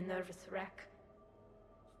 I'd be a nervous wreck.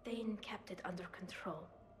 Thane kept it under control.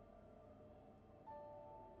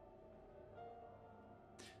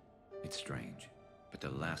 It's strange, but the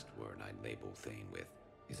last word I'd label Thane with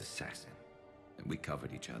is assassin. And we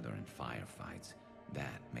covered each other in firefights.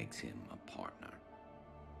 That makes him a partner.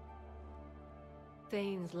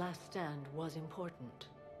 Thane's last stand was important.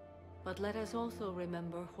 But let us also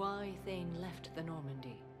remember why Thane left the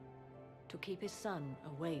Normandy. To keep his son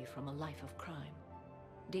away from a life of crime.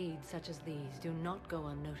 Deeds such as these do not go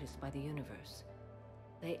unnoticed by the universe.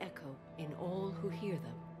 They echo in all who hear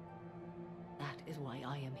them. That is why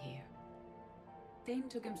I am here. Thane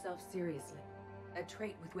took himself seriously, a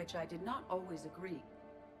trait with which I did not always agree.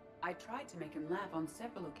 I tried to make him laugh on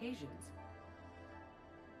several occasions.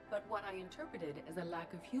 But what I interpreted as a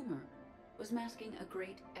lack of humor was masking a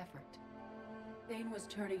great effort. Thane was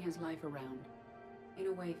turning his life around, in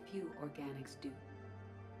a way few organics do.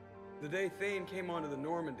 The day Thane came onto the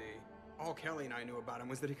Normandy, all Kelly and I knew about him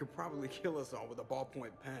was that he could probably kill us all with a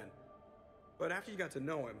ballpoint pen. But after you got to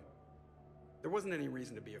know him, there wasn't any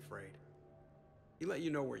reason to be afraid. He let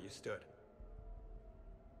you know where you stood.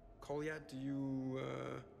 Kolyat, do you,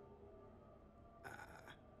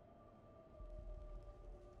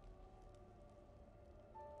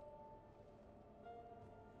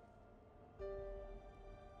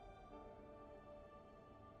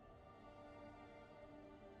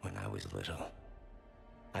 When I was little,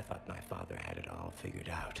 I thought my father had it all figured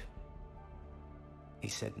out. He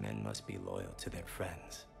said men must be loyal to their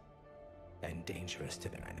friends and dangerous to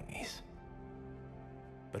their enemies.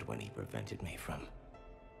 But when he prevented me from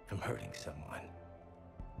hurting someone,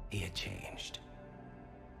 he had changed.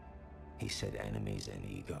 He said enemies and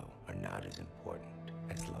ego are not as important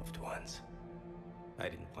as loved ones. I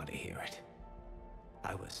didn't want to hear it.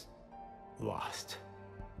 I was lost.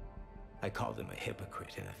 I called him a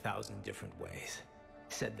hypocrite in 1,000 different ways.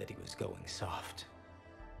 Said that he was going soft.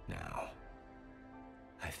 Now,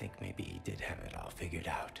 I think maybe he did have it all figured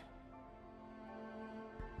out.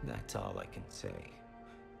 That's all I can say.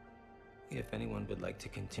 If anyone would like to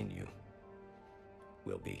continue,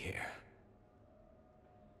 we'll be here.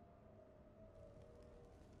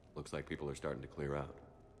 Looks like people are starting to clear out.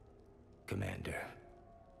 Commander,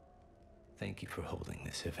 thank you for holding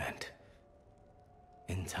this event.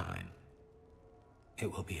 In time,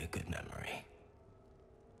 it will be a good memory.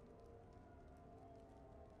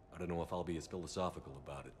 I don't know if I'll be as philosophical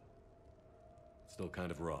about it. It's still kind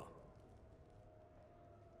of raw.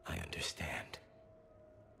 I understand.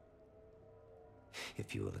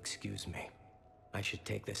 If you will excuse me, I should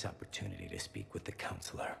take this opportunity to speak with the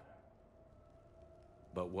counselor.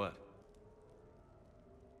 But what?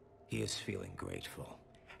 He is feeling grateful,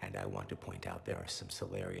 and I want to point out there are some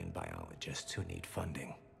Salarian biologists who need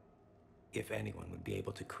funding. If anyone would be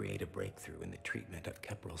able to create a breakthrough in the treatment of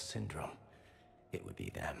Kepral syndrome, it would be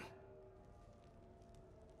them.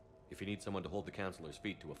 If you need someone to hold the counselor's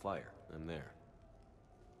feet to a fire, I'm there.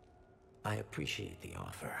 I appreciate the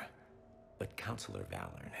offer, but Counselor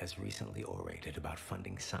Valorn has recently orated about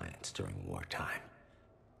funding science during wartime.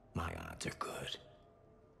 My odds are good.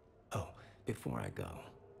 Oh, before I go,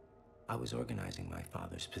 I was organizing my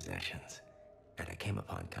father's possessions, and I came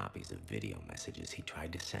upon copies of video messages he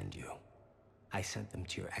tried to send you. I sent them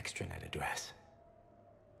to your extranet address.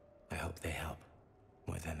 I hope they help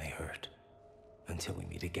more than they hurt. Until we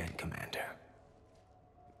meet again, Commander.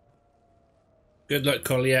 Good luck,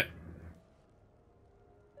 Kolyat.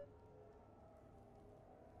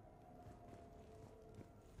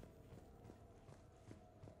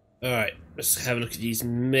 Alright, let's have a look at these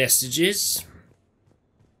messages.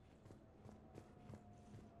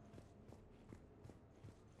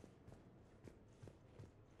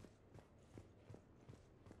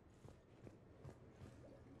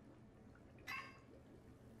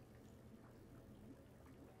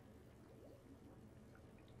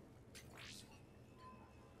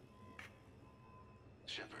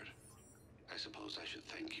 Shepard, I suppose I should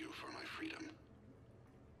thank you for my freedom.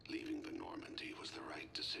 Leaving the Normandy was the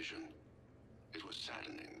right decision. It was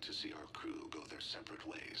saddening to see our crew go their separate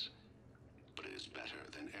ways, but it is better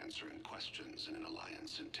than answering questions in an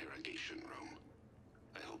Alliance interrogation room.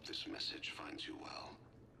 I hope this message finds you well.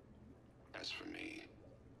 As for me,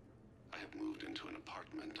 I have moved into an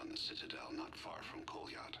apartment on the Citadel not far from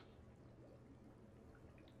Kolyat.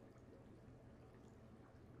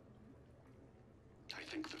 I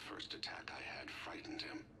think the first attack I had frightened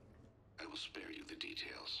him. I will spare you the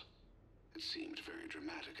details. It seemed very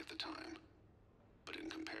dramatic at the time, but in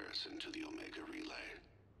comparison to the Omega Relay,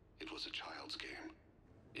 it was a child's game.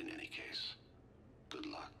 In any case, good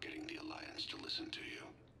luck getting the Alliance to listen to you.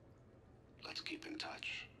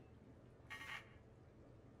 touch.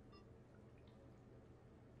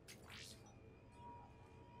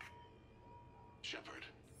 Shepard,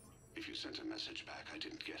 if you sent a message back, I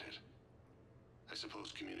didn't get it. I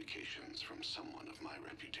suppose communications from someone of my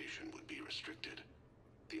reputation would be restricted.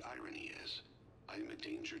 The irony is, I am a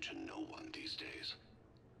danger to no one these days.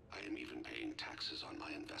 I am even paying taxes on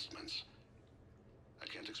my investments. I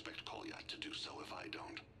can't expect Kolyat to do so if I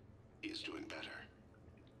don't. He is doing better.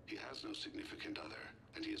 He has no significant other,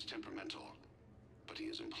 and he is temperamental. But he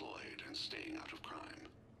is employed and staying out of crime.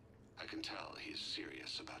 I can tell he is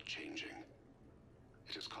serious about changing.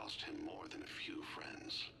 It has cost him more than a few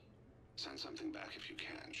friends. Send something back if you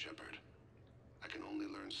can, Shepard. I can only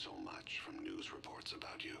learn so much from news reports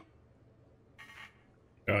about you.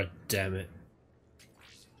 God damn it.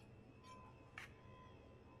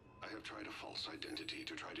 I have tried a false identity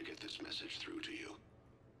to try to get this message through to you.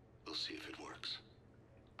 We'll see if it works.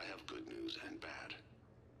 I have good news and bad.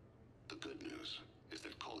 The good news is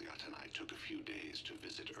that Kolyat and I took a few days to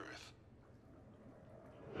visit Earth.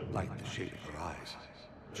 Light the shade of her eyes.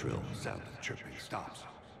 Shrill sound of chirping stops.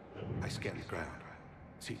 I scan the ground.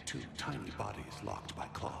 See two tiny bodies locked by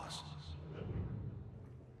claws.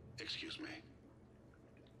 Excuse me.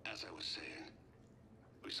 As I was saying,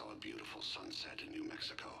 we saw a beautiful sunset in New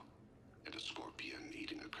Mexico, and a scorpion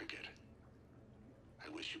eating a cricket. I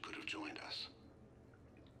wish you could have joined us.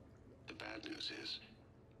 The bad news is,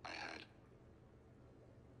 I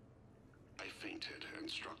fainted and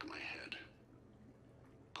struck my head.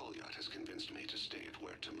 Kolyat has convinced me to stay at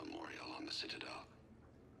Huerta Memorial on the Citadel.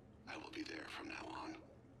 I will be there from now on.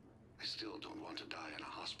 I still don't want to die in a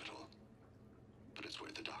hospital, but it's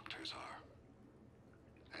where the doctors are.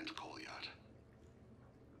 And Kolyat.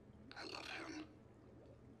 I love him.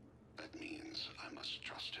 That means I must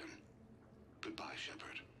trust him. Goodbye,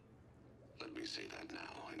 Shepard. Let me say that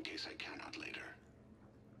now, in case I cannot later.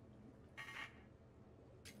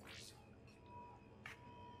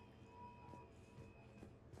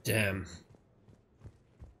 Damn.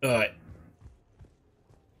 Alright.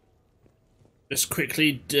 Let's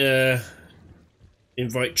quickly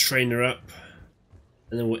invite Traynor up,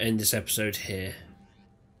 and then we'll end this episode here.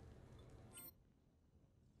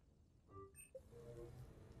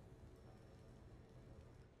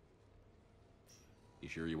 You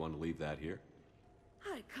sure you want to leave that here?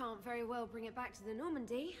 I can't very well bring it back to the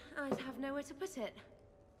Normandy. I'd have nowhere to put it.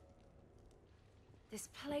 This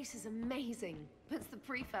place is amazing. Puts the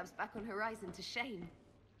prefabs back on Horizon to shame.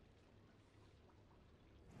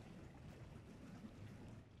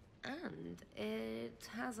 And it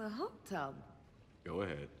has a hot tub. Go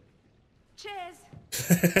ahead. Cheers!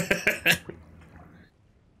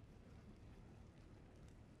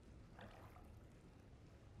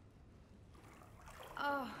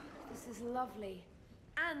 Oh, this is lovely.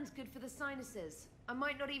 And good for the sinuses. I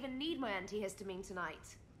might not even need my antihistamine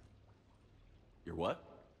tonight. You're what?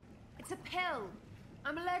 It's a pill.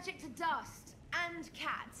 I'm allergic to dust and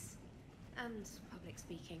cats. And public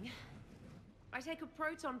speaking. I take a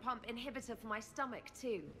proton pump inhibitor for my stomach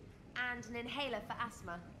too. And an inhaler for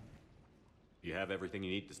asthma. You have everything you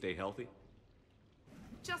need to stay healthy?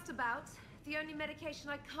 Just about. The only medication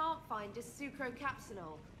I can't find is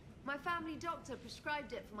sucrocapsinol. My family doctor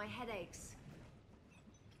prescribed it for my headaches.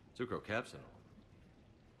 Sucrocapsinol?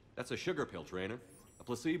 That's a sugar pill, Traynor. A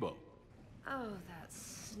placebo. Oh, that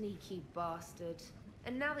sneaky bastard.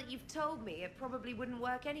 And now that you've told me, it probably wouldn't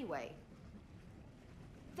work anyway.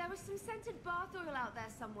 There was some scented bath oil out there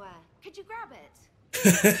somewhere. Could you grab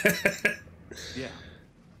it? Yeah.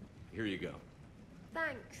 Here you go.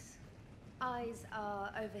 Thanks. Eyes are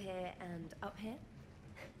over here and up here.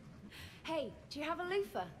 Hey, do you have a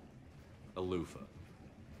loofah? A loofah.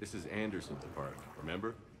 This is Anderson's apartment,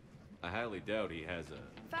 remember? I highly doubt he has a...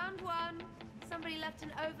 Found one. Somebody left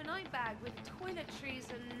an overnight bag with toiletries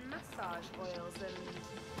and massage oils and,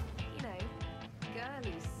 you know,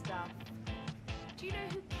 girly stuff. Do you know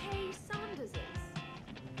who Kay Sanders is?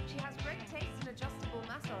 She has great taste in adjustable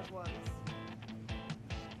massage ones.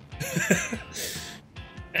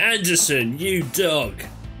 Anderson, you dog!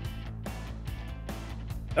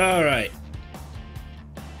 Alright.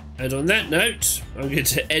 And on that note, I'm going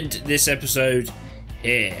to end this episode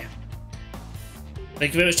here.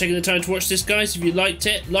 Thank you very much for taking the time to watch this, guys. If you liked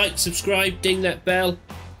it, like, subscribe, ding that bell.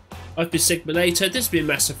 I've been Sigmalator. This has been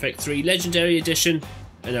Mass Effect 3 Legendary Edition,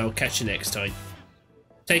 and I'll catch you next time.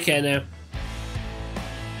 Take care now.